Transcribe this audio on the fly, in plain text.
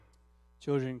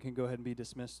Children can go ahead and be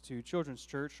dismissed to Children's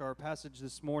Church. Our passage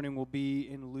this morning will be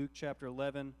in Luke chapter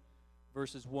 11,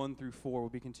 verses 1 through 4. We'll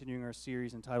be continuing our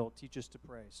series entitled Teach Us to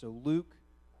Pray. So Luke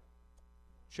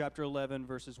chapter 11,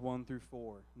 verses 1 through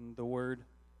 4. And the word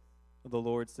of the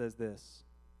Lord says this.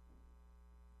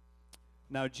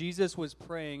 Now Jesus was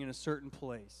praying in a certain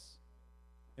place,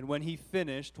 and when he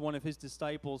finished, one of his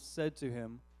disciples said to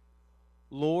him,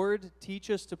 Lord, teach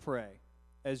us to pray,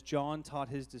 as John taught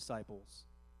his disciples.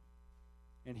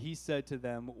 And he said to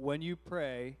them, when you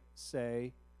pray,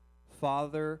 say,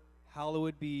 Father,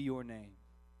 hallowed be your name.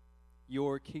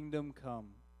 Your kingdom come.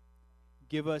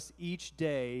 Give us each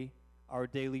day our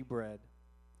daily bread.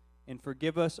 And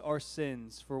forgive us our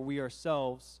sins, for we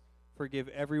ourselves forgive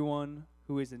everyone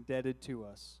who is indebted to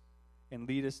us. And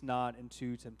lead us not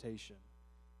into temptation.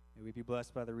 May we be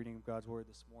blessed by the reading of God's word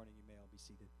this morning. You may all be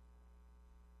seated.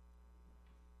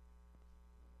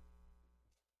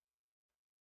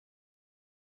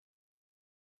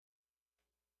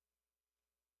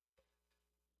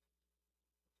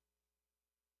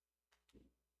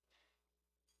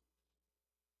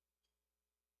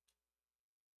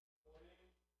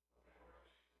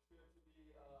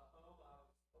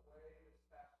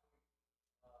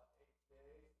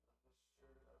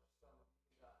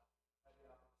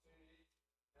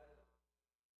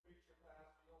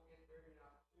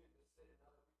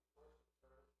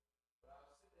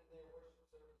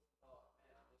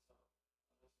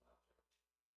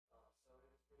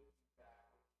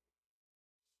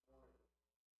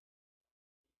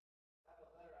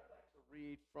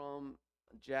 Read from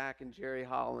Jack and Jerry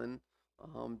Holland,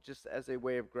 just as a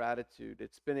way of gratitude.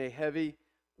 It's been a heavy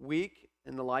week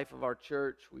in the life of our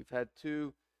church. We've had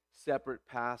two separate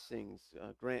passings.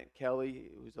 Grant Kelly,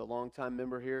 who's a longtime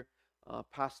member here,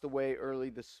 passed away early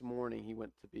this morning. He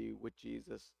went to be with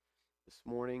Jesus this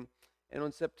morning. And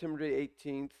on September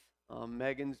 18th,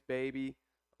 Megan's baby,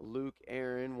 Luke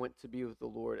Aaron, went to be with the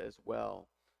Lord as well.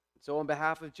 So on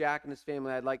behalf of Jack and his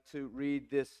family, I'd like to read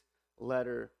this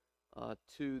letter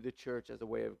to the church as a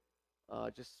way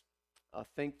of just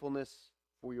thankfulness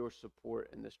for your support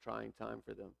in this trying time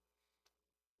for them.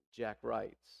 Jack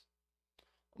writes,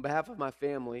 on behalf of my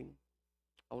family,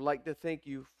 I would like to thank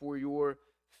you for your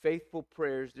faithful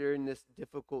prayers during this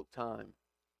difficult time.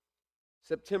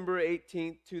 September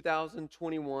 18th,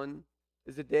 2021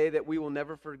 is a day that we will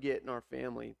never forget in our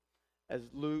family, as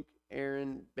Luke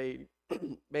Aaron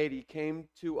Beatty came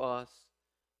to us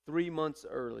 3 months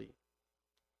early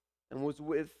and was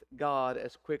with God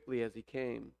as quickly as he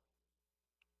came.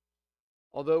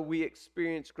 Although we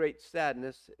experienced great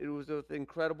sadness, it was with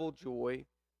incredible joy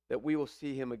that we will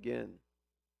see him again.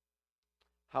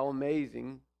 How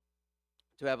amazing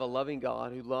to have a loving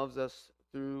God who loves us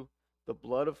through the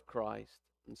blood of Christ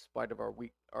in spite of our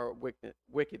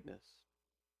wickedness.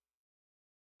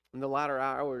 In the latter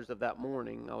hours of that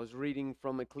morning, I was reading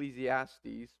from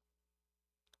Ecclesiastes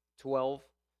 12,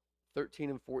 13,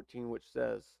 and 14, which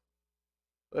says,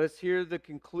 let us hear the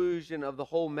conclusion of the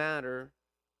whole matter.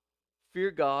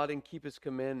 Fear God and keep his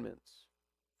commandments,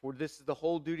 for this is the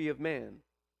whole duty of man.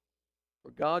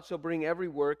 For God shall bring every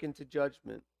work into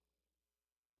judgment,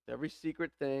 every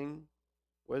secret thing,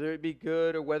 whether it be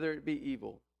good or whether it be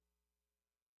evil.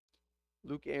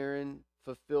 Luke Aaron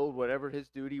fulfilled whatever his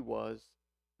duty was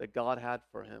that God had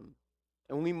for him.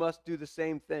 And we must do the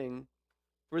same thing,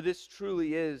 for this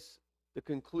truly is the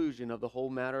conclusion of the whole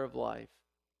matter of life.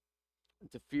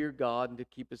 And to fear God and to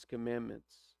keep his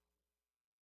commandments.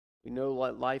 We know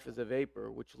that life is a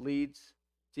vapor, which leads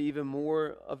to even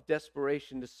more of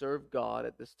desperation to serve God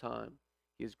at this time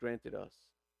he has granted us.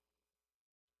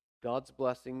 God's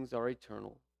blessings are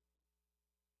eternal.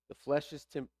 The flesh is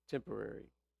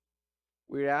temporary.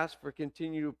 We ask for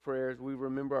continued prayers. We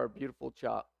remember our beautiful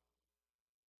child,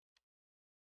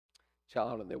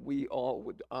 and that we all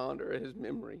would honor his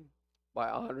memory by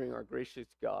honoring our gracious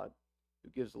God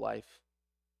who gives life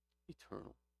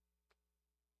eternal.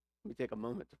 Let me take a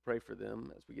moment to pray for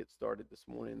them as we get started this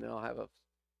morning, and then I'll have a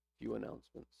few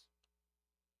announcements.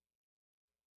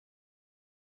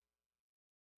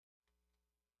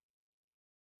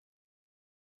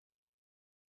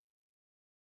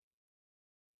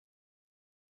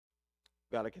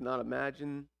 God, I cannot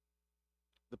imagine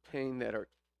the pain that our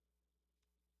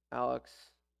Alex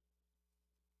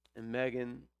and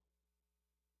Megan,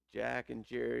 Jack and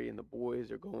Jerry and the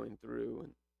boys are going through,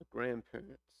 and the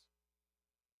grandparents.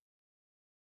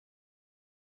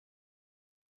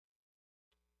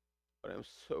 But I'm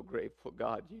so grateful,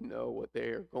 God, you know what they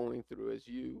are going through as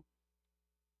you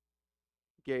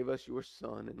gave us your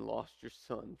son and lost your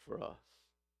son for us.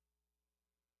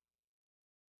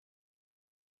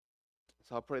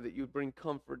 So I pray that you would bring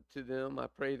comfort to them. I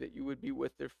pray that you would be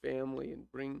with their family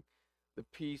and bring the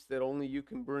peace that only you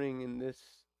can bring in this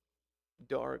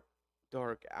dark,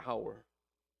 dark hour.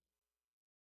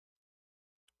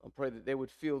 I pray that they would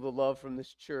feel the love from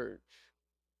this church,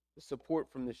 the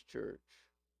support from this church,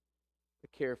 the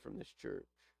care from this church.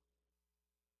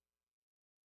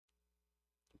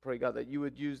 I pray, God, that you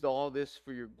would use all this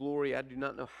for your glory. I do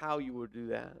not know how you would do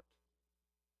that,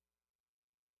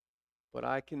 but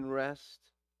I can rest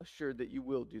assured that you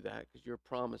will do that because your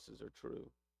promises are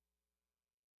true.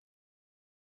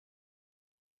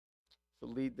 So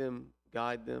lead them,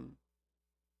 guide them.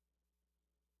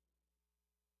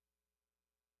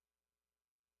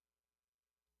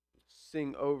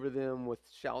 Sing over them with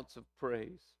shouts of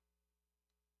praise.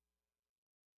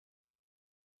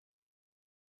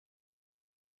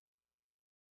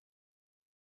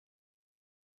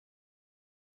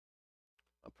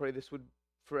 I pray this would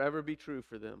forever be true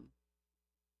for them.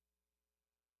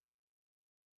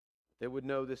 They would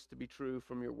know this to be true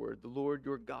from your word. The Lord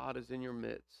your God is in your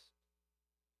midst.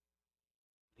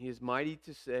 He is mighty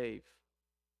to save.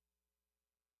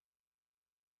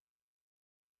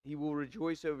 He will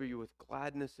rejoice over you with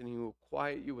gladness, and he will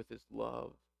quiet you with his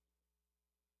love.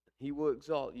 He will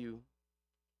exalt you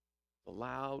with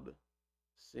loud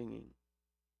singing.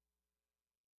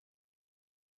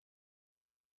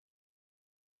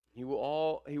 He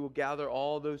will gather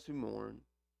all those who mourn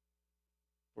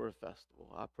for a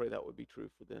festival. I pray that would be true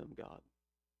for them, God.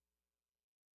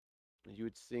 And you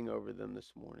would sing over them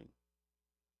this morning.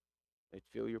 They'd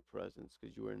feel your presence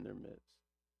because you are in their midst.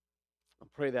 I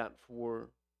pray that for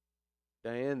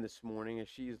Diane this morning as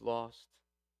she's lost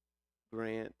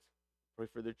Grant. Pray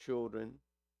for their children.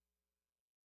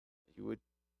 You would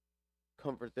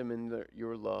comfort them in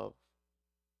your love.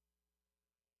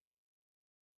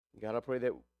 God, I pray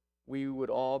that we would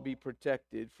all be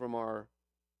protected from our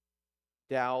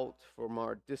doubt, from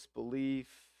our disbelief,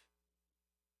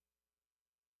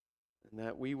 and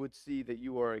that we would see that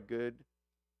you are a good,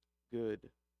 good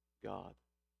God.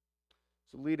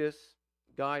 So lead us,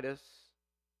 guide us,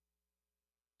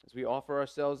 as we offer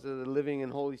ourselves as a living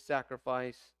and holy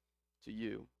sacrifice to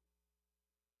you.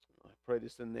 I pray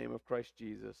this in the name of Christ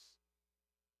Jesus,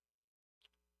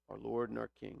 our Lord and our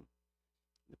King.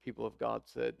 The people of God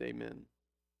said, amen.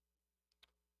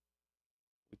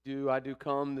 I do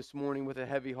come this morning with a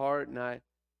heavy heart, and I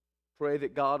pray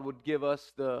that God would give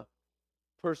us the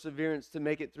perseverance to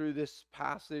make it through this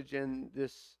passage and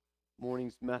this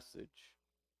morning's message.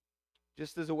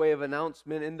 Just as a way of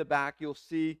announcement, in the back you'll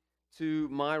see to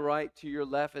my right, to your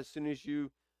left, as soon as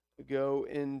you go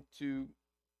into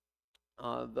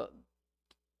I'm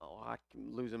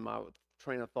losing my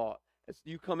train of thought. As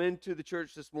you come into the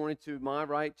church this morning, to my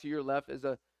right, to your left, is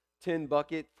a tin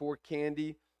bucket for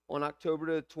candy. On October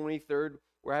the 23rd,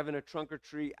 we're having a trunk or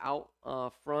treat out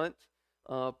front.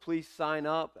 Please sign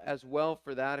up as well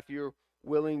for that if you're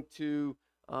willing to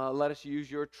let us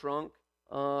use your trunk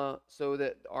so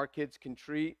that our kids can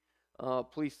treat.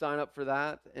 Please sign up for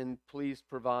that, and please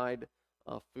provide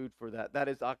food for that. That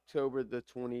is October the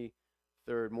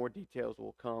 23rd. More details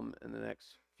will come in the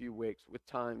next few weeks with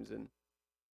times and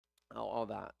all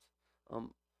that.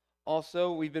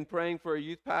 Also, we've been praying for a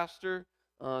youth pastor,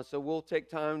 so we'll take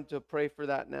time to pray for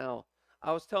that now.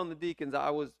 I was telling the deacons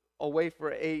I was away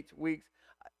for 8 weeks.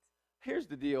 Here's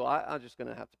the deal. I'm just going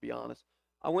to have to be honest.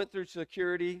 I went through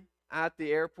security at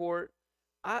the airport.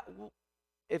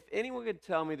 If anyone could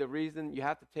tell me the reason you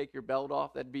have to take your belt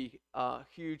off, that'd be a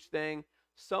huge thing.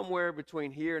 Somewhere between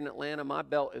here and Atlanta, my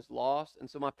belt is lost, and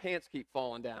so my pants keep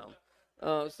falling down.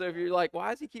 So if you're like,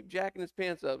 why does he keep jacking his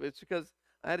pants up? It's because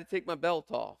I had to take my belt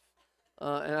off.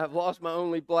 And I've lost my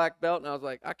only black belt, and I was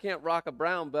like, I can't rock a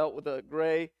brown belt with a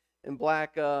gray and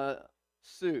black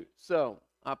suit. So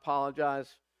I apologize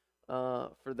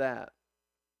for that.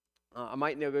 I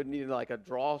might need like a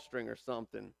drawstring or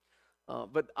something.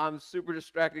 But I'm super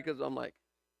distracted because I'm like,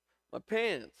 my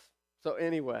pants. So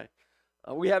anyway,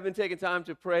 we have been taking time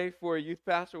to pray for a youth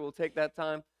pastor. We'll take that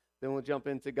time. Then we'll jump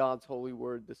into God's holy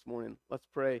word this morning. Let's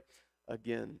pray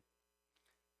again.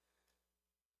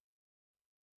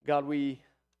 God, we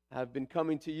have been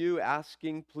coming to you,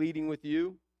 asking, pleading with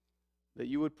you that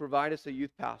you would provide us a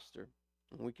youth pastor.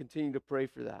 And we continue to pray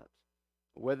for that.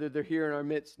 Whether they're here in our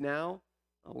midst now,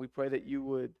 we pray that you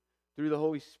would, through the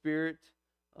Holy Spirit,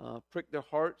 prick their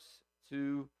hearts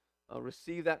to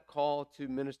receive that call to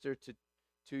minister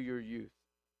to your youth.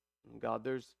 And God,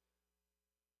 there's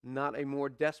not a more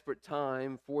desperate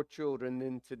time for children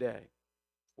than today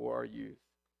for our youth.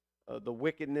 The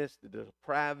wickedness, the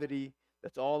depravity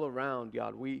that's all around,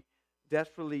 God, we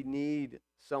desperately need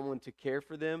someone to care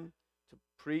for them, to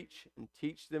preach and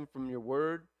teach them from your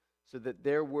word, so that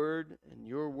their word and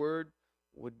your word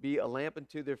would be a lamp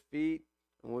unto their feet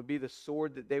and would be the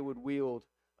sword that they would wield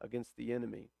against the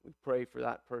enemy. We pray for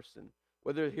that person,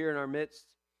 whether they're here in our midst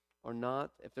or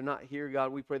not. If they're not here,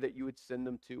 God, we pray that you would send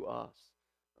them to us,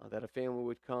 that a family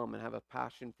would come and have a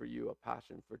passion for you, a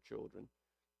passion for children,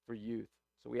 for youth.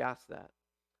 So we ask that.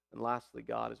 And lastly,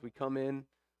 God, as we come in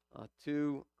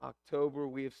to October,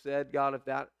 we have said, God, if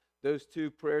those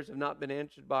two prayers have not been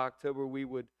answered by October, we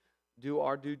would do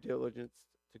our due diligence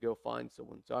to go find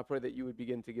someone. So I pray that you would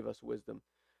begin to give us wisdom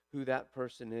who that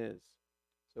person is.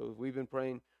 So we've been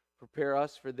praying, prepare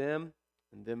us for them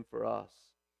and them for us.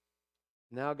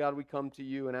 Now, God, we come to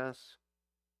you and ask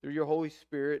through your Holy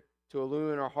Spirit to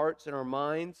illumine our hearts and our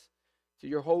minds to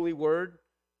your holy word.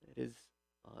 It is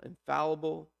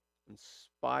infallible,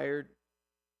 inspired,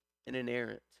 and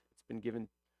inerrant. It's been given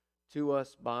to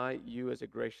us by you as a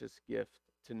gracious gift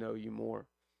to know you more.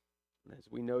 And as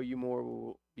we know you more, we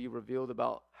will be revealed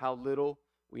about how little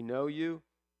we know you,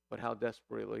 but how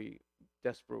desperate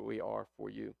we are for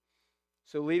you.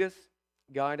 So lead us,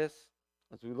 guide us,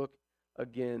 as we look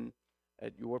again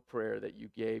at your prayer that you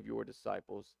gave your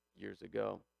disciples years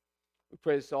ago. We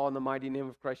pray this all in the mighty name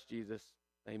of Christ Jesus.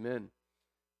 Amen.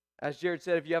 As Jared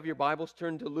said, if you have your Bibles,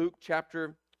 turn to Luke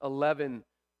chapter 11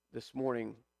 this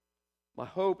morning. My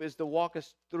hope is to walk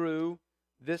us through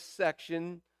this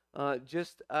section,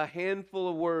 just a handful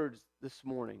of words this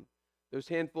morning. Those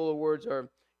handful of words are,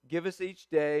 give us each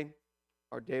day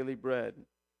our daily bread.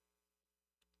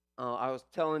 I was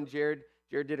telling Jared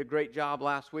did a great job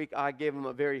last week. I gave him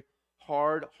a very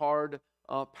hard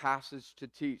passage to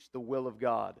teach, the will of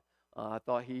God. I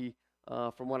thought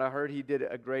from what I heard, he did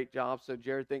a great job. So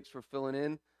Jared, thanks for filling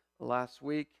in last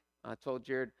week. I told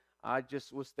Jared, I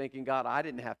just was thinking, God, I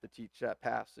didn't have to teach that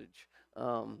passage.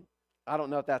 I don't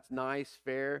know if that's nice,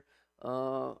 fair,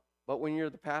 but when you're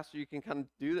the pastor, you can kind of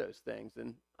do those things,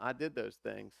 and I did those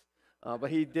things. But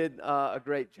he did a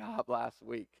great job last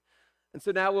week. And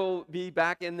so now we'll be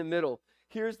back in the middle.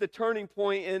 Here's the turning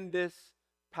point in this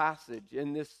passage,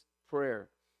 in this prayer.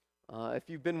 If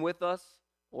you've been with us,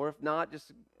 or if not,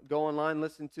 just go online,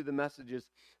 listen to the messages.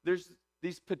 There's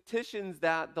these petitions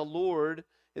that the Lord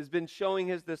has been showing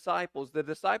his disciples. The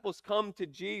disciples come to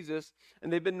Jesus,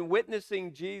 and they've been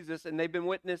witnessing Jesus, and they've been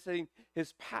witnessing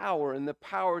his power, and the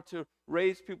power to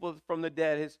raise people from the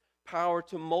dead, his power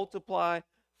to multiply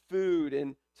food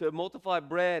and to multiply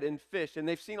bread and fish. And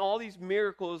they've seen all these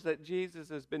miracles that Jesus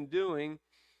has been doing.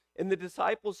 And the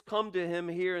disciples come to him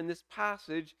here in this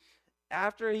passage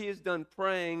after he is done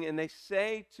praying, and they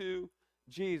say to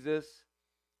Jesus,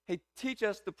 hey, teach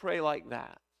us to pray like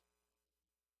that.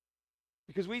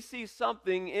 Because we see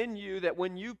something in you that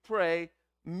when you pray,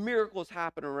 miracles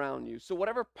happen around you. So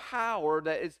whatever power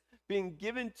that is being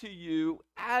given to you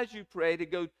as you pray to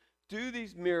go do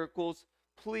these miracles,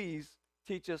 please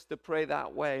teach us to pray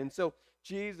that way. And so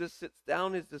Jesus sits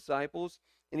down his disciples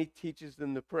and he teaches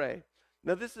them to pray.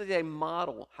 Now this is a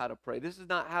model how to pray. This is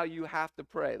not how you have to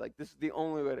pray. Like this is the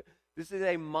only way this is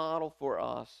a model for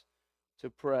us to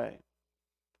pray.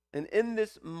 And in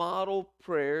this model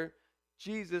prayer,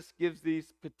 Jesus gives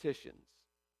these petitions.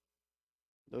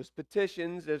 Those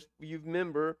petitions, as you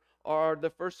remember, are the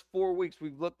first 4 weeks.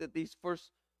 We've looked at these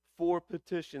first 4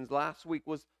 petitions. Last week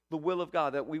was the will of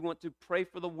God, that we want to pray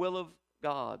for the will of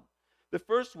God. The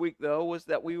first week, though, was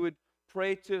that we would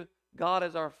pray to God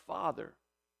as our Father.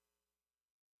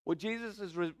 What Jesus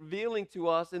is revealing to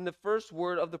us in the first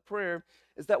word of the prayer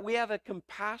is that we have a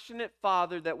compassionate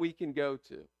Father that we can go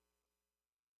to.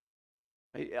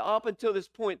 Up until this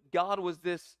point, God was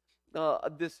this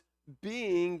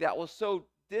being that was so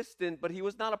distant, but he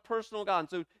was not a personal God. And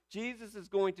so Jesus is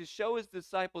going to show his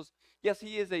disciples, yes,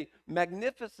 he is a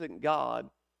magnificent God,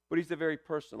 but he's a very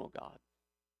personal God.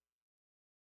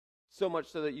 So much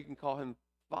so that you can call him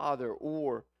Father,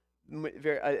 or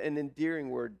an endearing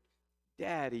word,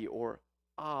 Daddy or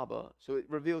Abba. So it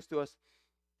reveals to us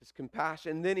his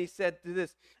compassion. And then he said to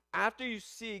this, after you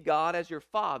see God as your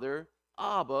Father,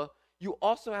 Abba, you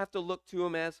also have to look to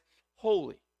him as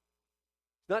holy.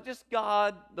 Not just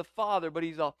God the Father, but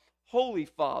he's a holy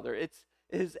Father. It's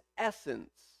his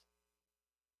essence.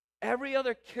 Every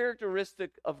other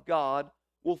characteristic of God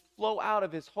will flow out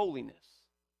of his holiness.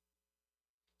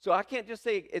 So I can't just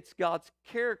say it's God's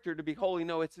character to be holy.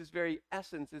 No, it's his very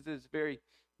essence, it's his very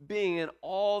being, and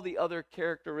all the other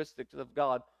characteristics of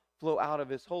God flow out of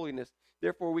his holiness.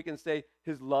 Therefore, we can say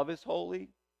his love is holy,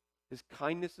 his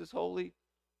kindness is holy,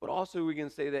 but also we can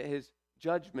say that his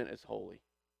judgment is holy.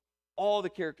 All the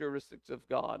characteristics of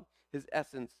God, his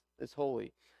essence is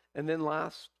holy. And then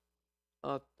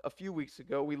a few weeks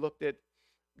ago, we looked at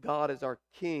God is our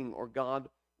king, or God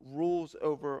rules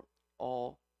over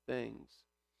all things.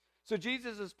 So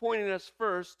Jesus is pointing us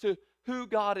first to who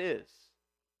God is.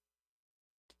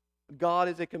 God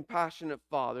is a compassionate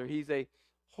Father. He's a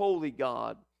holy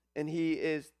God, and He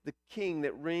is the King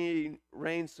that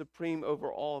reigns supreme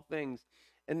over all things.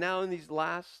 And now in these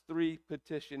last three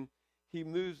petitions, He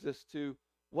moves us to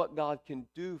what God can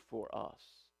do for us,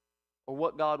 or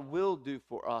what God will do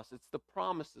for us. It's the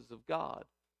promises of God.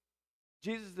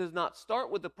 Jesus does not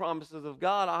start with the promises of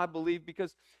God, I believe,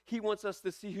 because He wants us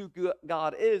to see who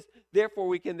God is. Therefore,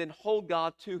 we can then hold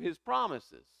God to His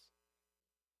promises.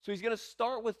 So He's going to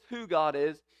start with who God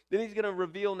is. Then He's going to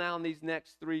reveal now in these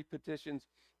next three petitions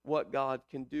what God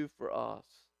can do for us.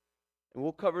 And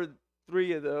we'll cover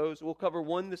three of those. We'll cover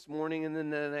one this morning, and then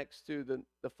the next two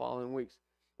the following weeks.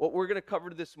 What we're going to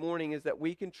cover this morning is that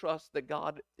we can trust that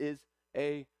God is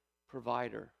a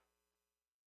provider.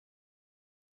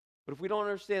 But if we don't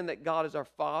understand that God is our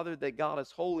Father, that God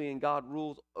is holy, and God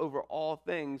rules over all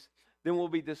things, then we'll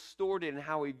be distorted in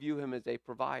how we view Him as a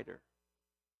provider.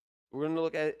 We're going to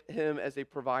look at Him as a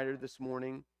provider this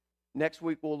morning. Next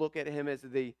week, we'll look at Him as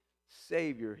the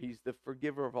Savior. He's the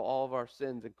forgiver of all of our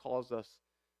sins and calls us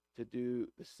to do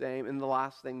the same. And the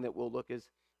last thing that we'll look is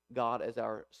God as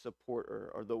our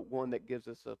supporter, or the one that gives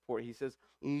us support. He says,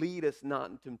 lead us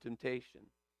not into temptation.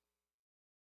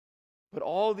 But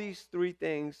all these three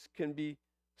things can be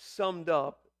summed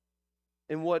up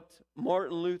in what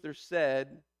Martin Luther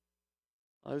said.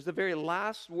 It was the very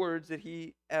last words that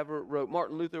he ever wrote.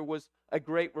 Martin Luther was a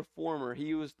great reformer.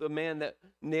 He was the man that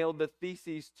nailed the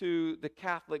theses to the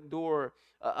Catholic door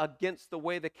against the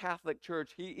way the Catholic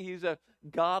Church. He's a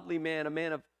godly man, a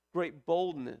man of great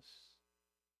boldness.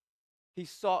 He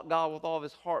sought God with all of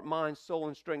his heart, mind, soul,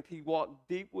 and strength. He walked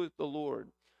deep with the Lord.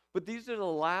 But these are the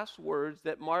last words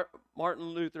that Martin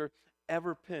Luther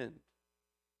ever penned.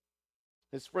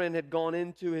 His friend had gone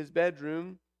into his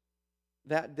bedroom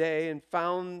that day and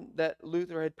found that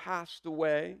Luther had passed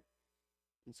away.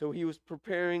 And so he was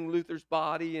preparing Luther's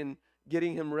body and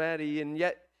getting him ready. And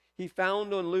yet he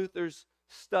found on Luther's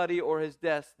study or his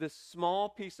desk this small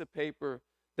piece of paper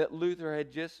that Luther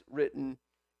had just written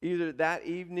either that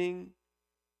evening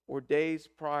or days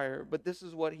prior. But this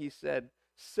is what he said.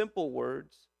 Simple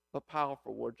words, but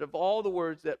powerful words. Of all the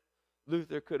words that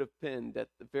Luther could have penned at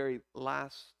the very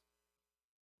last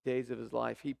days of his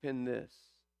life, he penned this.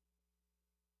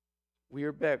 We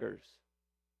are beggars.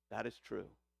 That is true.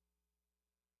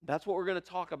 That's what we're going to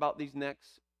talk about these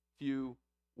next few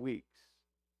weeks.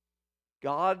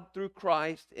 God, through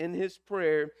Christ, in His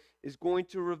prayer, is going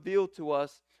to reveal to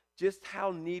us just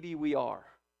how needy we are.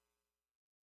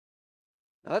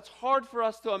 Now, that's hard for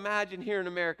us to imagine here in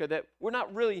America, that we're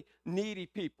not really needy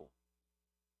people.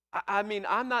 I mean,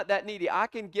 I'm not that needy. I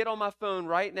can get on my phone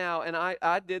right now, and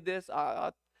I did this.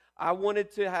 I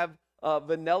wanted to have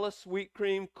vanilla sweet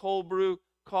cream cold brew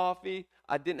coffee.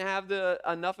 I didn't have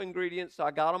enough ingredients, so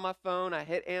I got on my phone, I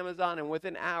hit Amazon, and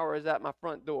within hours at my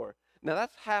front door. Now,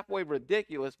 that's halfway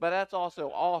ridiculous, but that's also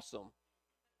awesome.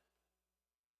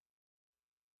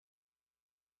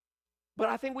 But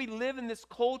I think we live in this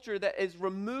culture that is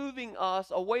removing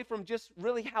us away from just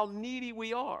really how needy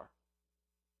we are.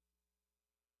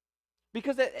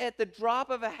 Because at the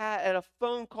drop of a hat, at a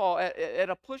phone call, at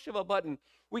a push of a button,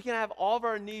 we can have all of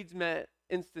our needs met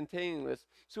instantaneously.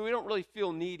 So we don't really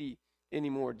feel needy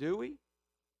anymore, do we?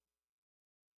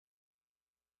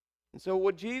 And so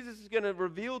what Jesus is going to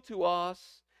reveal to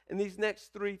us in these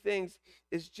next three things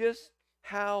is just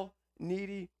how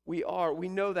needy we are. We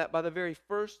know that by the very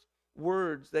first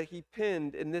words that he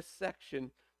penned in this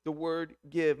section, the word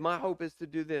give. My hope is to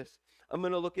do this. I'm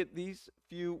going to look at these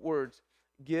few words.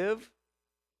 Give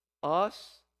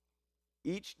us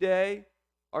each day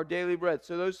our daily bread.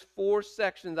 So those four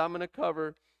sections I'm going to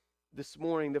cover this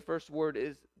morning. The first word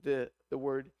is the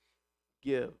word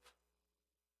give.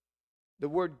 The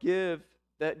word give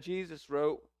that Jesus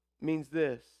wrote means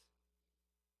this.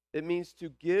 It means to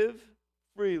give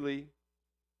freely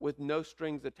with no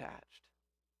strings attached.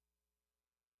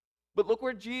 But look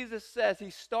where Jesus says, he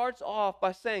starts off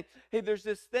by saying, hey, there's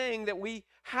this thing that we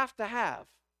have to have.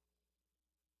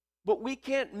 But we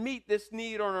can't meet this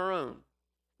need on our own.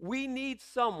 We need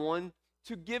someone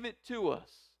to give it to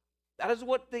us. That is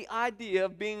what the idea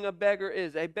of being a beggar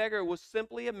is. A beggar was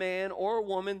simply a man or a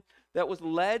woman that was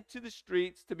led to the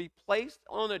streets to be placed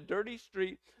on a dirty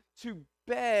street to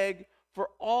beg for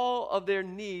all of their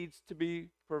needs to be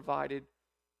provided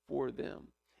for them.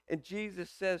 And Jesus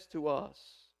says to us,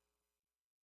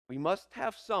 we must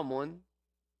have someone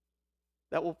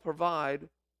that will provide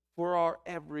for our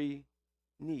every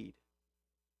need.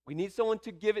 We need someone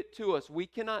to give it to us. We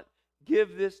cannot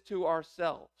give this to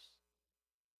ourselves.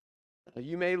 Now,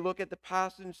 you may look at the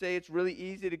passage and say it's really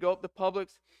easy to go up to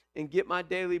Publix and get my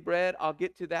daily bread. I'll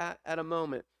get to that at a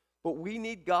moment. But we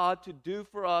need God to do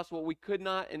for us what we could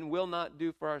not and will not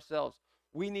do for ourselves.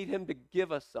 We need him to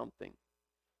give us something.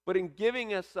 But in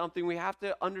giving us something, we have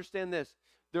to understand this.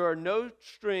 There are no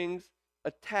strings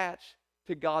attached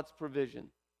to God's provision.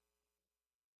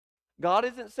 God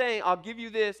isn't saying, I'll give you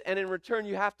this, and in return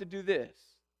you have to do this.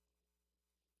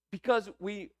 Because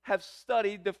we have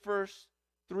studied the first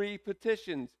 3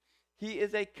 petitions. He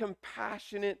is a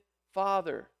compassionate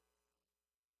Father.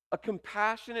 A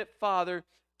compassionate Father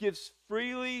gives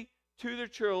freely to their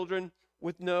children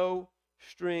with no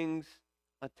strings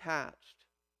attached.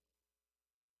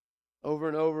 Over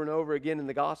and over and over again in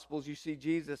the Gospels, you see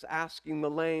Jesus asking the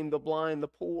lame, the blind, the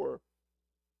poor.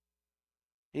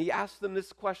 He asks them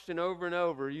this question over and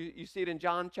over. You see it in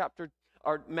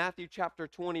Matthew chapter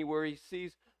 20, where he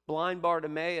sees blind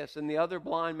Bartimaeus and the other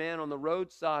blind man on the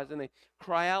roadside, and they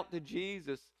cry out to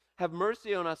Jesus, have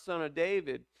mercy on us, son of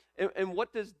David. And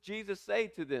what does Jesus say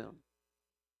to them?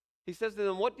 He says to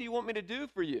them, what do you want me to do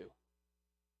for you?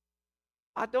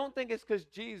 I don't think it's because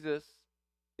Jesus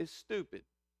is stupid.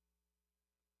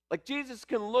 Like, Jesus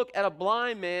can look at a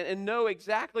blind man and know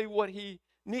exactly what he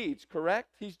needs, correct?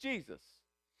 He's Jesus.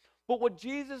 But what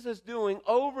Jesus is doing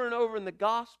over and over in the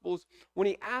Gospels, when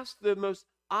he asks the most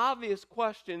obvious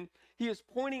question, he is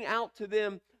pointing out to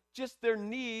them just their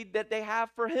need that they have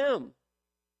for him.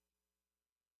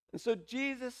 And so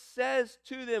Jesus says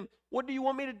to them, what do you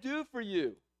want me to do for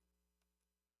you?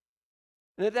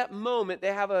 And at that moment,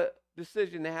 they have a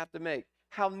decision they have to make.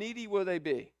 How needy will they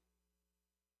be?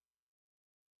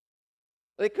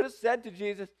 They could have said to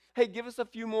Jesus, hey, give us a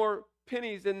few more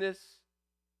pennies in this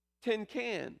tin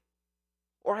can.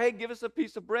 Or, hey, give us a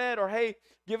piece of bread. Or, hey,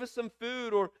 give us some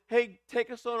food. Or, hey,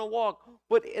 take us on a walk.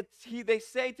 But they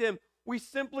say to him, we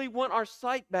simply want our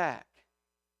sight back.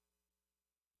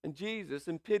 And Jesus,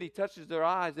 in pity, touches their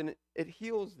eyes and it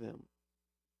heals them.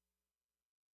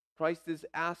 Christ is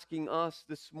asking us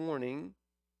this morning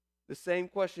the same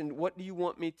question, what do you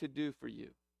want me to do for you?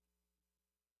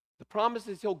 The promise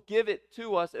is he'll give it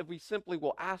to us if we simply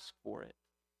will ask for it.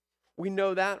 We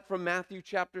know that from Matthew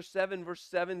chapter 7, verse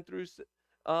 7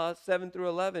 through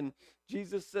 11.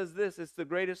 Jesus says this, it's the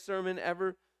greatest sermon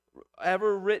ever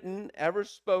written, ever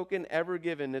spoken, ever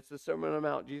given. It's the Sermon on the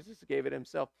Mount. Jesus gave it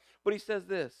himself. But he says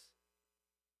this,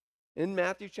 in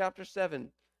Matthew chapter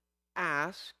 7,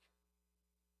 ask,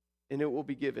 and it will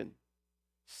be given.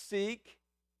 Seek,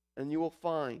 and you will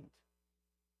find.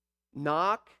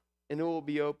 Knock, and it will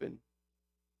be open.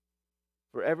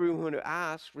 For everyone who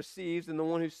asks receives, and the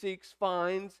one who seeks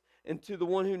finds, and to the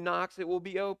one who knocks it will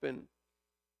be open.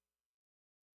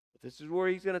 But this is where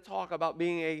he's going to talk about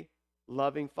being a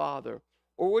loving father.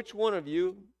 Or which one of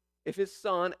you, if his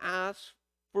son asks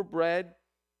for bread,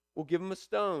 will give him a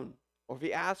stone? Or if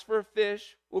he asks for a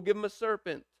fish, will give him a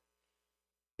serpent?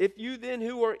 If you then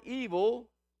who are evil,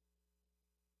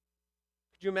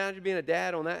 could you imagine being a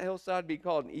dad on that hillside, be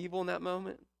called an evil in that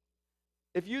moment?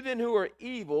 If you then who are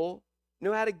evil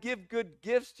know how to give good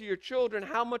gifts to your children,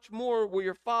 how much more will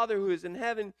your Father who is in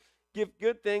heaven give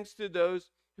good things to those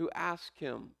who ask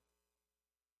him?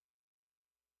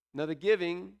 Now the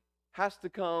giving has to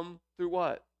come through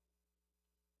what?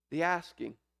 The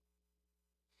asking.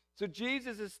 So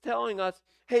Jesus is telling us,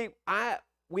 hey,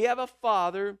 we have a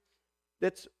Father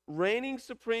that's reigning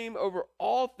supreme over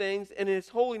all things, and in his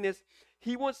holiness,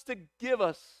 he wants to give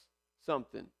us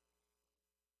something.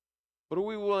 But are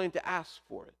we willing to ask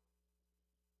for it?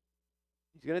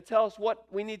 He's going to tell us what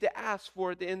we need to ask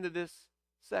for at the end of this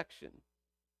section.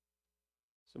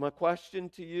 So my question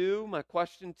to you, my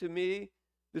question to me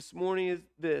this morning is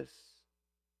this.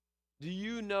 Do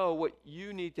you know what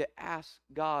you need to ask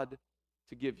God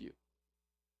to give you?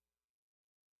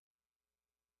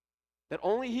 That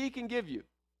only he can give you.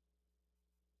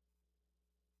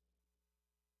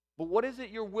 But what is it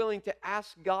you're willing to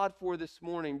ask God for this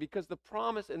morning? Because the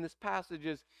promise in this passage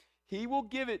is he will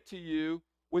give it to you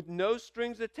with no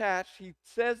strings attached. He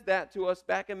says that to us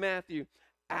back in Matthew.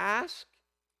 Ask,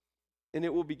 and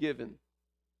it will be given.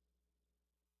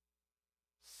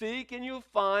 Seek, and you'll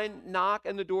find. Knock,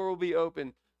 and the door will be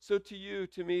open. So to you,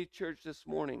 to me, church, this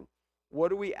morning,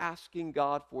 what are we asking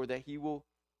God for that he will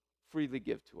freely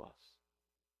give to us?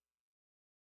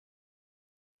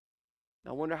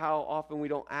 Now, I wonder how often we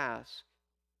don't ask,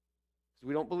 because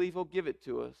we don't believe he'll give it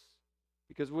to us,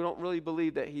 because we don't really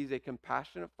believe that he's a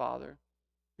compassionate Father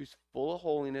who's full of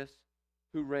holiness,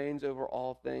 who reigns over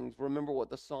all things. Remember what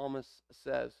the psalmist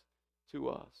says to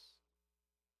us.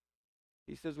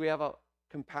 He says we have a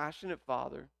compassionate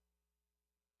Father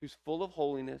who's full of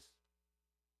holiness,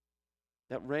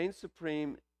 that reigns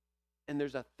supreme, and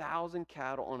there's 1,000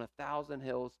 cattle on 1,000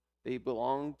 hills. They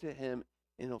belong to him,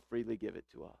 and he'll freely give it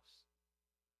to us.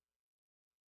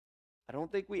 I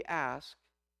don't think we ask,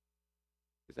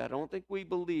 because I don't think we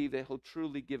believe that he'll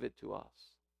truly give it to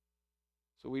us.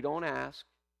 So we don't ask,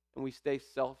 and we stay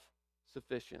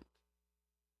self-sufficient.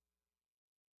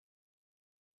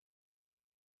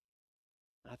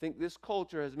 I think this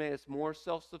culture has made us more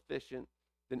self-sufficient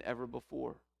than ever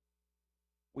before.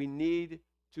 We need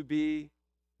to be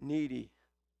needy.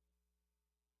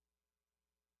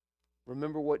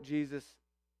 Remember what Jesus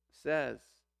says.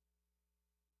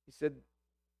 He said,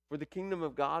 for the kingdom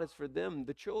of God is for them,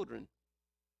 the children.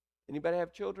 Anybody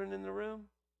have children in the room?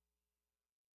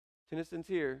 Tennyson's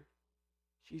here.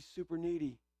 She's super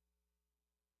needy.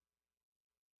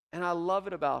 And I love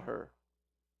it about her.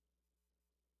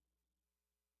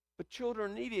 But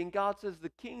children are needy, and God says the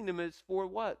kingdom is for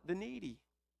what? The needy.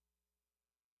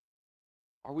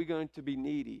 Are we going to be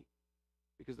needy?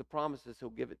 Because the promise is he'll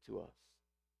give it to us.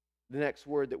 The next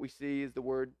word that we see is the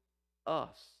word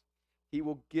us. He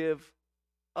will give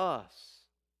us.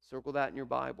 Circle that in your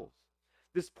Bibles.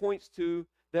 This points to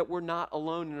that we're not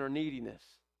alone in our neediness.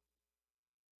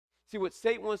 See, what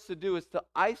Satan wants to do is to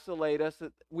isolate us,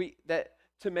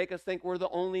 to make us think we're the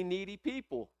only needy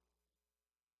people.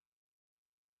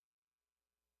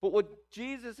 But what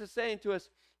Jesus is saying to us,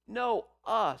 no,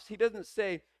 us. He doesn't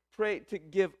say, pray to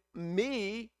give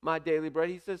me my daily bread.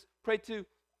 He says, pray to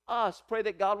us. Pray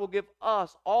that God will give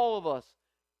us, all of us,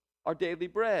 our daily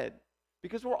bread.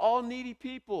 Because we're all needy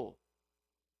people.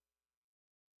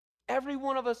 Every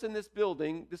one of us in this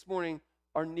building this morning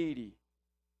are needy.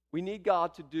 We need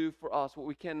God to do for us what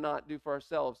we cannot do for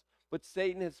ourselves. But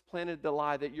Satan has planted the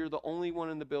lie that you're the only one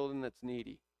in the building that's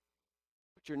needy.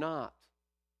 But you're not.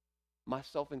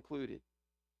 Myself included.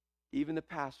 Even the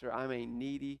pastor, I'm a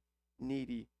needy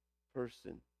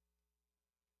person.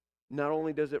 Not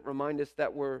only does it remind us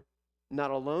that we're not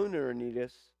alone in our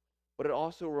neediness, but it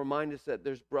also reminds us that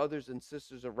there's brothers and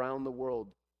sisters around the world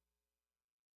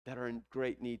that are in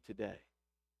great need today.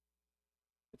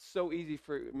 It's so easy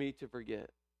for me to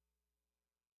forget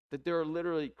that there are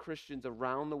literally Christians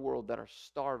around the world that are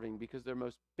starving because their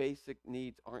most basic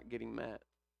needs aren't getting met.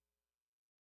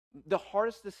 The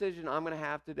hardest decision I'm going to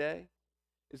have today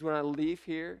is when I leave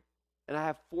here and I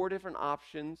have 4 different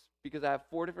options because I have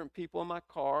 4 different people in my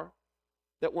car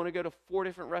that want to go to 4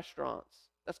 different restaurants.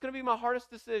 That's going to be my hardest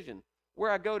decision,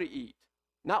 where I go to eat.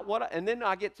 Not what and then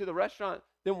I get to the restaurant,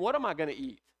 then what am I going to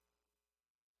eat?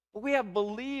 But we have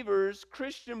believers,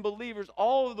 Christian believers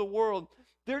all over the world.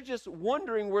 They're just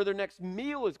wondering where their next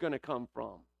meal is going to come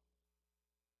from.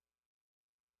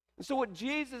 And so what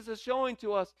Jesus is showing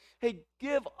to us, hey,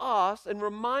 give us and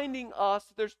reminding us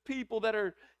that there's people that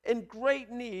are in great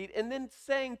need, and then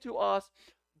saying to us,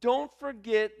 don't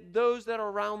forget those that are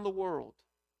around the world.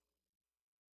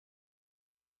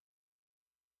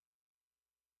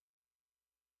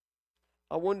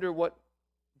 I wonder what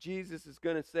Jesus is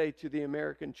going to say to the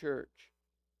American church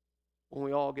when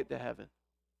we all get to heaven.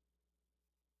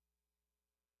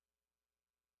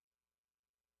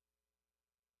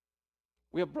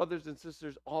 We have brothers and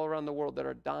sisters all around the world that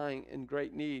are dying in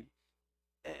great need.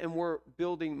 And we're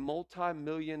building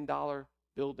multi-million-dollar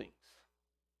buildings.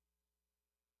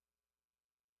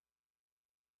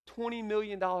 $20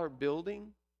 million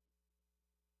building?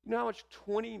 You know how much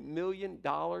 $20 million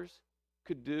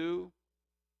could do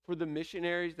for the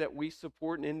missionaries that we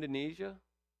support in Indonesia?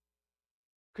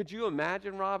 Could you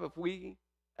imagine, Rob, if we,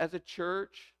 as a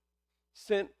church,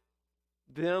 sent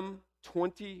them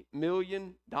 $20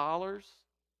 million?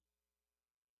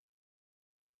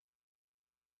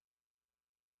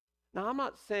 Now, I'm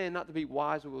not saying not to be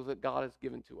wise with what God has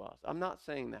given to us. I'm not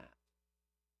saying that.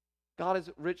 God has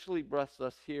richly blessed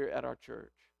us here at our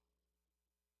church.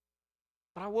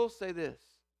 But I will say this.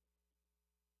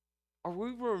 Are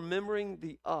we remembering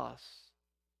the us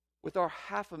with our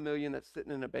 $500,000 that's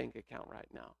sitting in a bank account right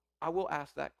now? I will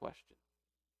ask that question.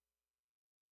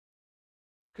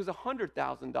 Because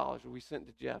 $100,000 we sent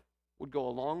to Jeff would go a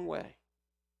long way.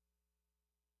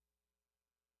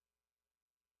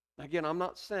 Again, I'm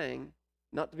not saying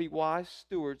not to be wise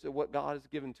stewards of what God has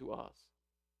given to us.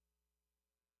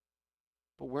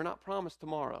 But we're not promised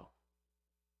tomorrow.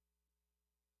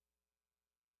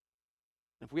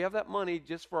 If we have that money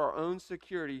just for our own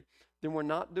security, then we're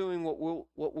not doing what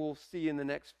we'll see in the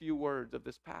next few words of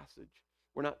this passage.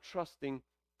 We're not trusting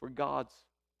for God's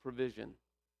provision.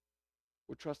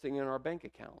 We're trusting in our bank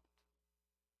account.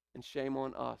 And shame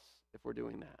on us if we're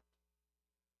doing that.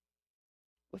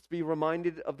 Let's be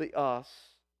reminded of the us,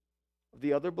 of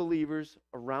the other believers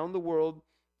around the world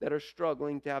that are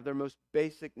struggling to have their most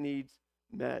basic needs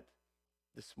met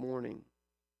this morning.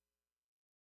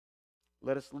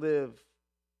 Let us live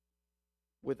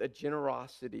with a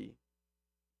generosity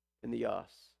in the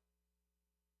us.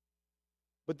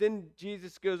 But then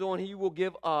Jesus goes on, he will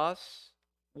give us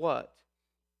what?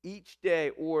 Each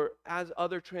day, or as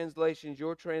other translations,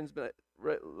 your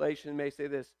translation may say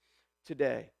this,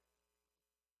 today.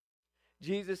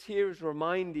 Jesus here is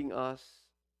reminding us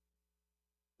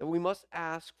that we must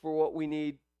ask for what we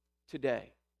need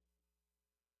today.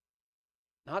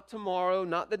 Not tomorrow,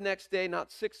 not the next day,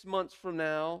 not 6 months from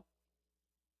now,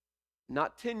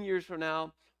 not 10 years from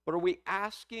now, but are we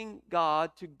asking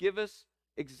God to give us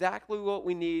exactly what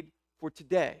we need for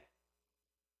today?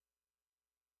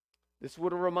 This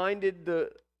would have reminded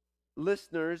the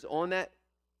listeners on that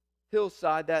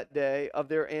hillside that day of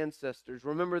their ancestors.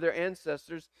 Remember their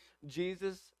ancestors,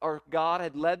 Jesus or God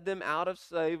had led them out of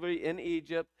slavery in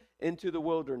Egypt into the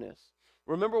wilderness.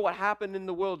 Remember what happened in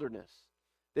the wilderness.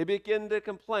 They began to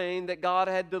complain that God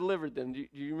had delivered them. Do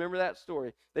you remember that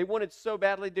story? They wanted so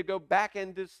badly to go back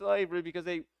into slavery because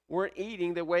they weren't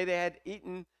eating the way they had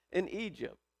eaten in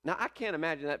Egypt. Now, I can't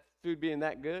imagine that food being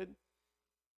that good.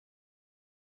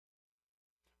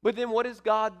 But then what does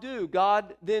God do?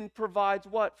 God then provides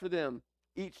what for them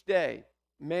each day?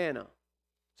 Manna.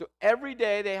 So every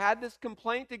day they had this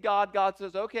complaint to God. God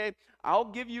says, okay, I'll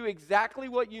give you exactly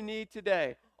what you need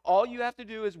today. All you have to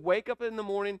do is wake up in the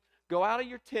morning, go out of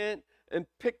your tent, and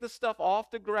pick the stuff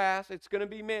off the grass. It's going to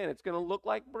be manna. It's going to look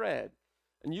like bread.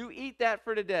 And you eat that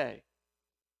for today.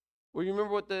 Well, you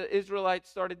remember what the Israelites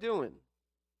started doing?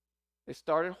 They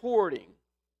started hoarding.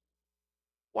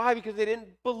 Why? Because they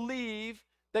didn't believe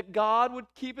that God would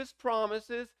keep his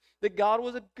promises, that God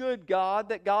was a good God,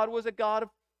 that God was a God of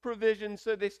provision.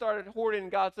 So they started hoarding,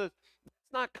 and God says,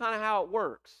 that's not kind of how it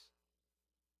works.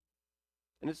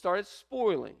 And it started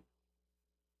spoiling.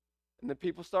 And the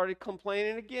people started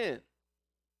complaining again.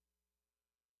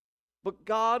 But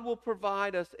God will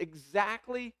provide us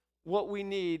exactly what we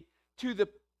need to the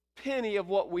penny of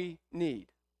what we need.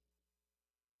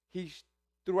 He,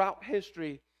 throughout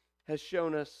history, has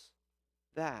shown us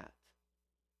that.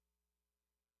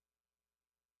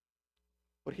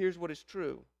 But here's what is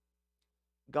true.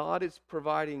 God is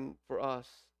providing for us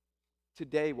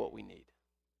today what we need.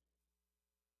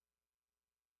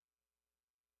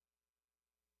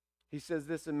 He says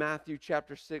this in Matthew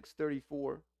chapter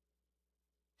 6:34.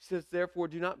 He says, therefore,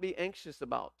 do not be anxious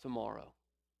about tomorrow.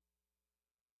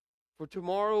 For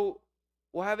tomorrow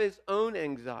will have its own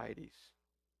anxieties.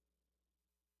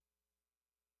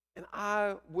 And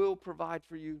I will provide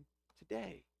for you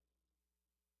today.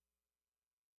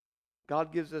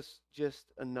 God gives us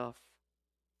just enough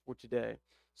for today.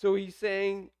 So he's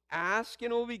saying, ask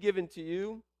and it will be given to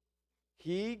you.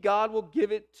 God will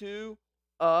give it to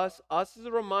us. Us is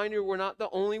a reminder we're not the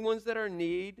only ones that are in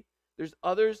need. There's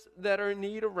others that are in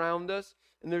need around us,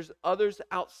 and there's others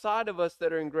outside of us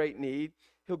that are in great need.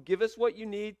 He'll give us what you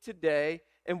need today,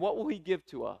 and what will he give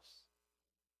to us?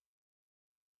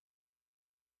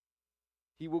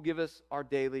 He will give us our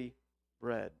daily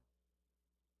bread.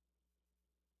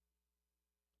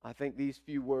 I think these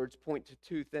few words point to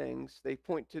two things. They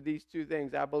point to these two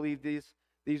things. I believe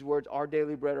these words, our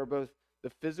daily bread, are both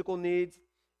the physical needs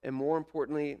and, more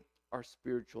importantly, our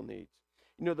spiritual needs.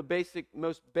 You know, the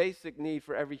most basic need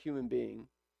for every human being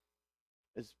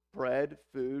is bread,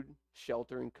 food,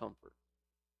 shelter, and comfort.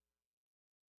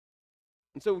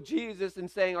 And so Jesus, in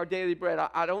saying our daily bread,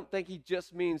 I don't think he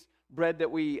just means bread that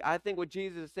we eat. I think what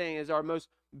Jesus is saying is our most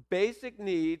basic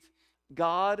needs,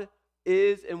 God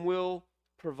is and will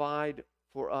provide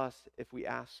for us if we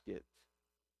ask it.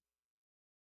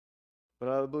 But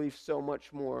I believe so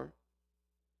much more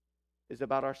is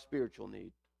about our spiritual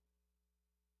need.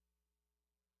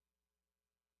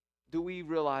 Do we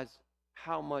realize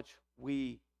how much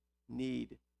we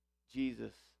need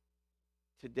Jesus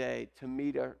today to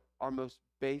meet our most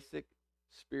basic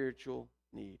spiritual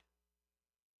need?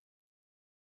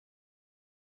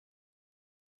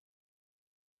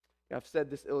 I've said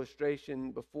this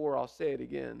illustration before, I'll say it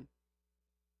again.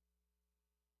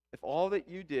 If all that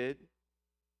you did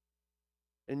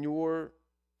in your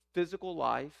physical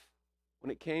life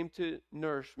when it came to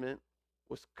nourishment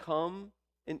was come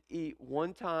and eat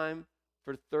one time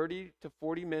for 30 to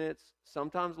 40 minutes,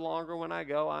 sometimes longer when I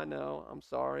go, I know, I'm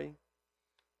sorry.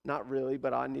 Not really,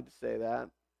 but I need to say that.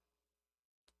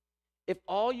 If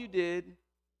all you did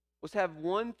was have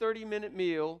one 30-minute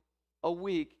meal a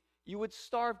week, you would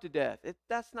starve to death.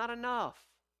 That's not enough.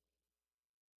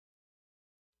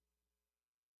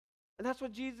 And that's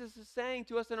what Jesus is saying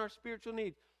to us in our spiritual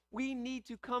needs. We need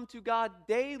to come to God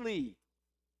daily.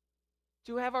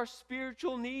 to have our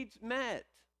spiritual needs met.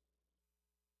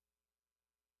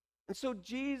 And so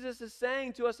Jesus is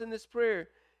saying to us in this prayer,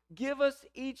 give us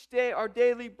each day our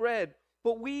daily bread,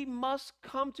 but we must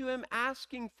come to him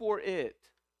asking for it.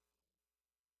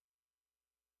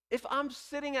 If I'm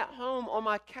sitting at home on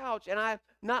my couch and I'm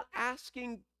not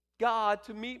asking God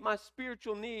to meet my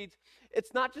spiritual needs,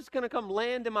 it's not just going to come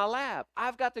land in my lap.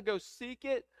 I've got to go seek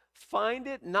it, find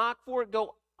it, knock for it,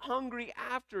 go hungry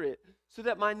after it so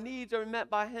that my needs are met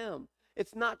by him.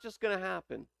 It's not just going to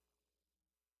happen.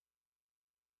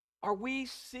 Are we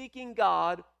seeking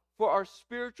God for our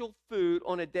spiritual food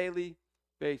on a daily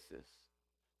basis?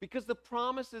 Because the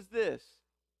promise is this,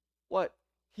 what?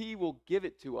 He will give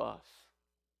it to us.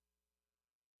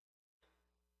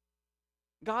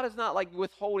 God is not like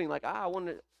withholding, like, I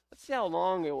wonder, let's see how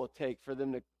long it will take for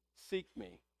them to seek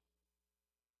me.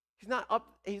 He's not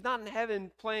in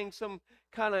heaven playing some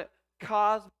kind of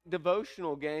cosmic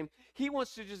devotional game. He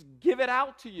wants to just give it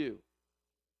out to you.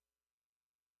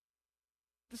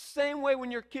 The same way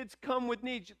when your kids come with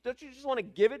needs, don't you just want to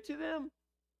give it to them?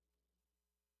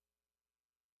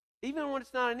 Even when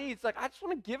it's not a need, it's like, I just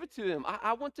want to give it to them.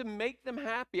 I want to make them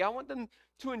happy. I want them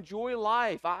to enjoy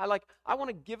life. I want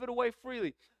to give it away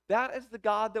freely. That is the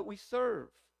God that we serve.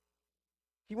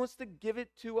 He wants to give it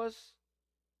to us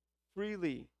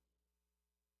freely.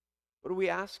 What are we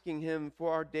asking him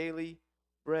for our daily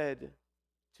bread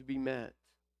to be met?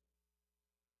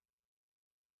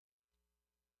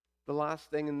 The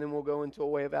last thing, and then we'll go into a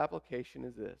way of application,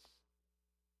 is this.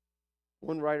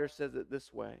 One writer says it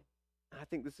this way. I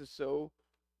think this is so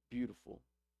beautiful.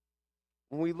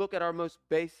 When we look at our most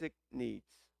basic needs,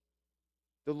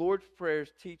 the Lord's Prayer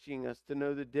is teaching us to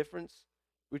know the difference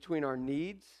between our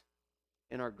needs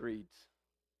and our greeds.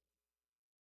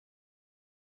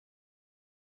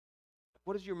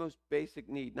 What is your most basic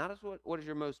need? Not as what is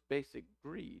your most basic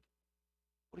greed.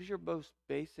 What is your most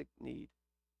basic need?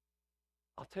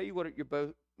 I'll tell you what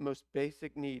your most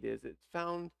basic need is. It's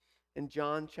found in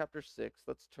John chapter 6.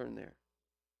 Let's turn there.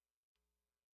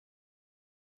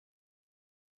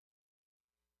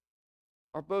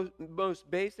 Our most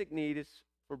basic need is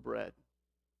for bread.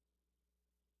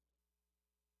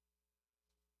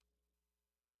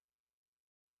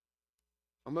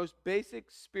 Our most basic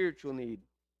spiritual need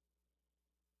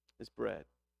is bread.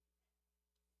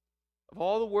 Of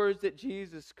all the words that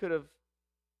Jesus could have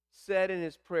said in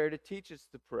his prayer to teach us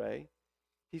to pray,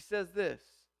 he says this,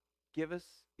 give us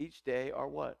each day our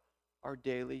what? Our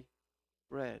daily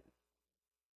bread.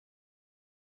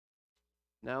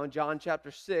 Now in John chapter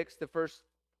 6, the first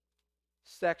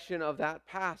section of that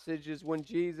passage is when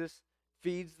Jesus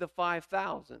feeds the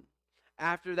 5,000.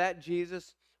 After that,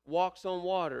 Jesus walks on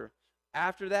water.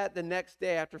 After that, the next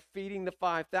day, after feeding the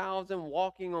 5,000,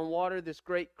 walking on water, this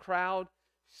great crowd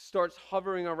starts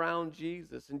hovering around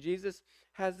Jesus. And Jesus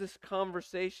has this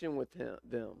conversation with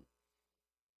them.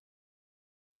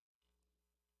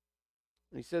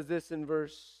 And he says this in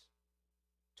verse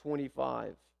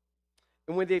 25.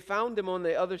 And when they found him on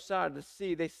the other side of the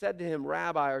sea, they said to him,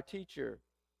 Rabbi, our teacher,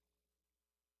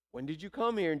 when did you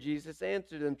come here? And Jesus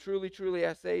answered them, truly, truly,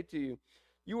 I say to you,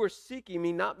 you were seeking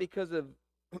me not because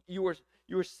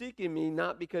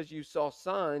you saw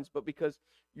signs, but because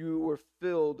you were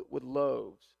filled with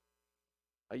loaves.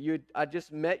 I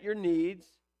just met your needs.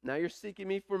 Now you're seeking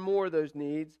me for more of those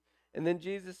needs. And then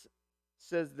Jesus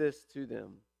says this to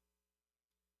them.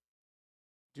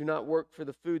 Do not work for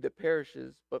the food that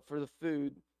perishes, but for the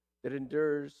food that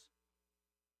endures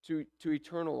to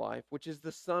eternal life, which is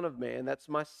the Son of Man, that's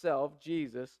myself,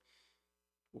 Jesus,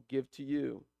 will give to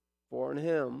you. For in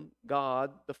him,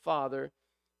 God, the Father,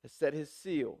 has set his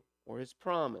seal, or his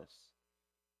promise.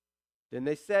 Then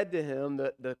they said to him,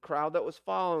 the crowd that was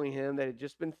following him, that had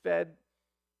just been fed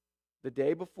the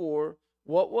day before,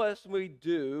 what must we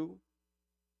do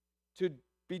to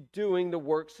be doing the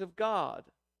works of God?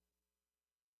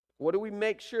 What do we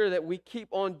make sure that we keep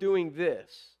on doing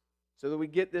this so that we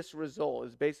get this result,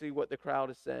 is basically what the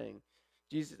crowd is saying.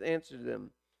 Jesus answered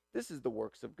them, this is the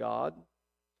works of God,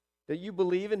 that you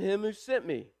believe in him who sent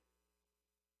me.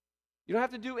 You don't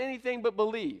have to do anything but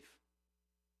believe.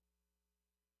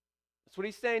 That's what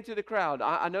he's saying to the crowd.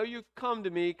 I know you've come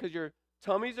to me because your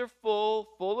tummies are full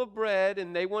of bread,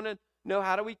 and they want to know,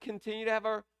 how do we continue to have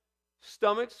our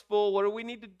stomachs full? What do we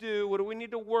need to do? What do we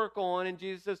need to work on? And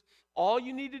Jesus says, all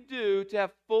you need to do to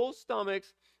have full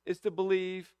stomachs is to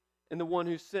believe in the one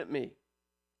who sent me.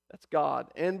 That's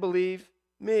God. And believe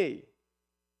me.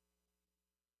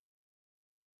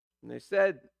 And they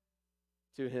said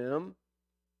to him,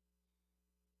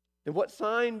 then what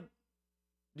sign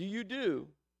do you do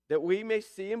that we may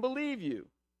see and believe you?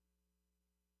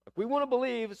 Like, we want to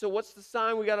believe, so what's the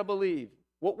sign we got to believe?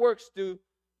 What works do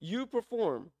you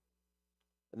perform?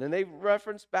 And then they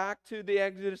reference back to the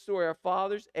Exodus story. Our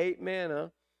fathers ate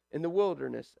manna in the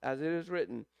wilderness, as it is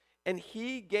written, and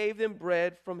he gave them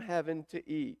bread from heaven to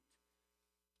eat.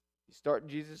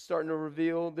 Jesus is starting to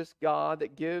reveal this God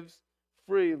that gives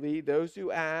freely those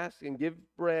who ask and give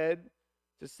bread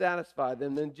to satisfy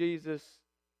them. Then Jesus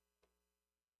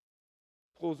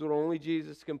pulls what only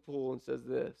Jesus can pull and says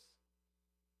this: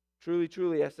 truly,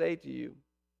 truly, I say to you,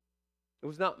 it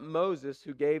was not Moses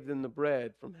who gave them the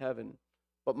bread from heaven,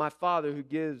 but my Father who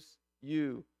gives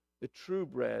you the true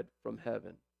bread from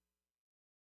heaven.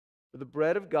 For the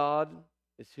bread of God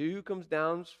is he who comes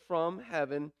down from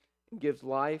heaven and gives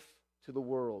life to the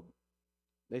world.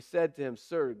 They said to him,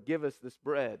 Sir, give us this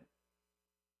bread.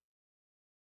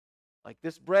 Like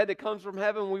this bread that comes from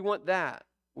heaven, we want that.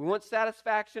 We want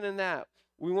satisfaction in that.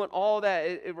 We want all that.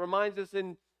 It reminds us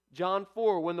in John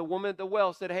 4 when the woman at the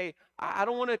well said, hey, I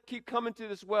don't want to keep coming to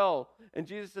this well. And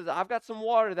Jesus says, I've got some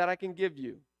water that I can give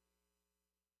you.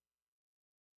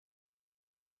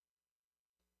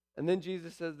 And then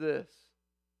Jesus says this.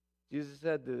 Jesus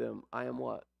said to them, I am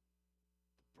what?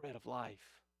 The bread of life.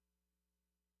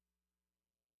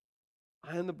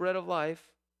 I am the bread of life.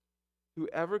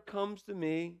 Whoever comes to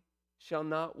me shall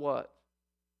not what?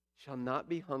 Shall not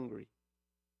be hungry.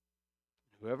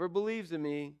 Whoever believes in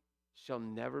me shall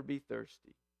never be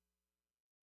thirsty.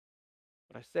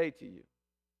 But I say to you,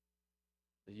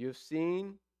 that you have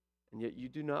seen, and yet you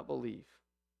do not believe.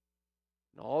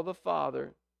 And all the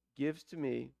Father gives to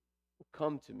me will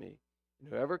come to me. And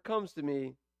whoever comes to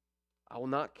me, I will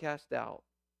not cast out.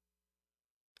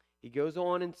 He goes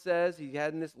on and says, he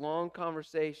had in this long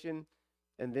conversation,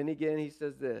 and then again he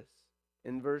says this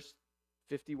in verse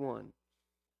 51.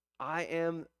 I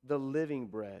am the living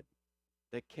bread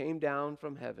that came down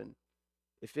from heaven.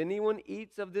 If anyone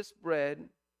eats of this bread,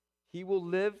 he will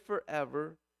live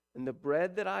forever, and the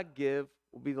bread that I give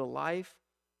will be the life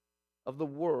of the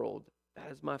world.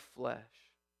 That is my flesh.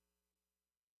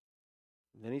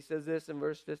 And then he says this in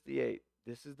verse 58.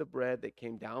 This is the bread that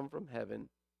came down from heaven,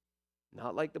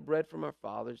 not like the bread from our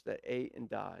fathers that ate and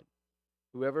died.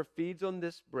 Whoever feeds on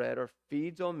this bread or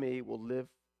feeds on me will live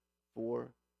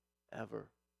forever.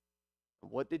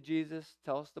 And what did Jesus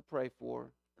tell us to pray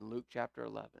for in Luke chapter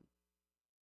 11?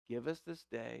 Give us this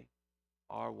day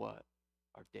our what?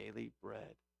 Our daily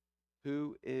bread.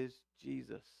 Who is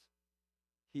Jesus?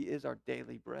 He is our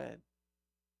daily bread.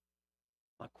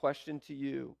 My question to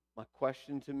you, my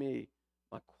question to me,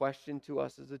 my question to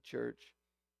us as a church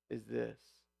is this.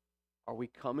 Are we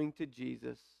coming to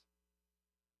Jesus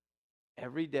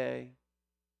every day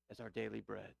as our daily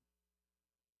bread?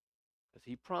 Because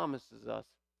he promises us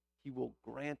he will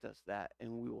grant us that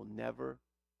and we will never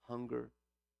hunger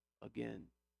again.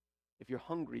 If you're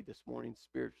hungry this morning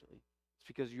spiritually, it's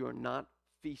because you are not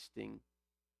feasting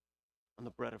on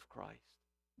the bread of Christ.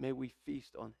 May we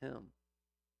feast on him.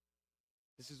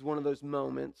 This is one of those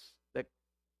moments that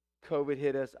COVID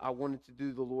hit us. I wanted to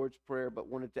do the Lord's Prayer, but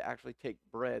wanted to actually take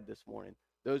bread this morning.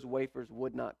 Those wafers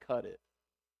would not cut it.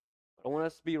 But I want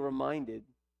us to be reminded,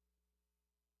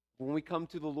 when we come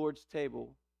to the Lord's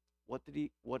table, what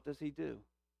does he do?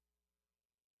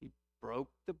 He broke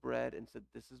the bread and said,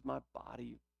 this is my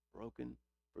body broken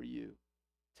for you.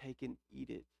 Take and eat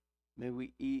it. May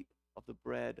we eat of the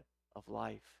bread of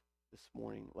life this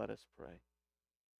morning. Let us pray.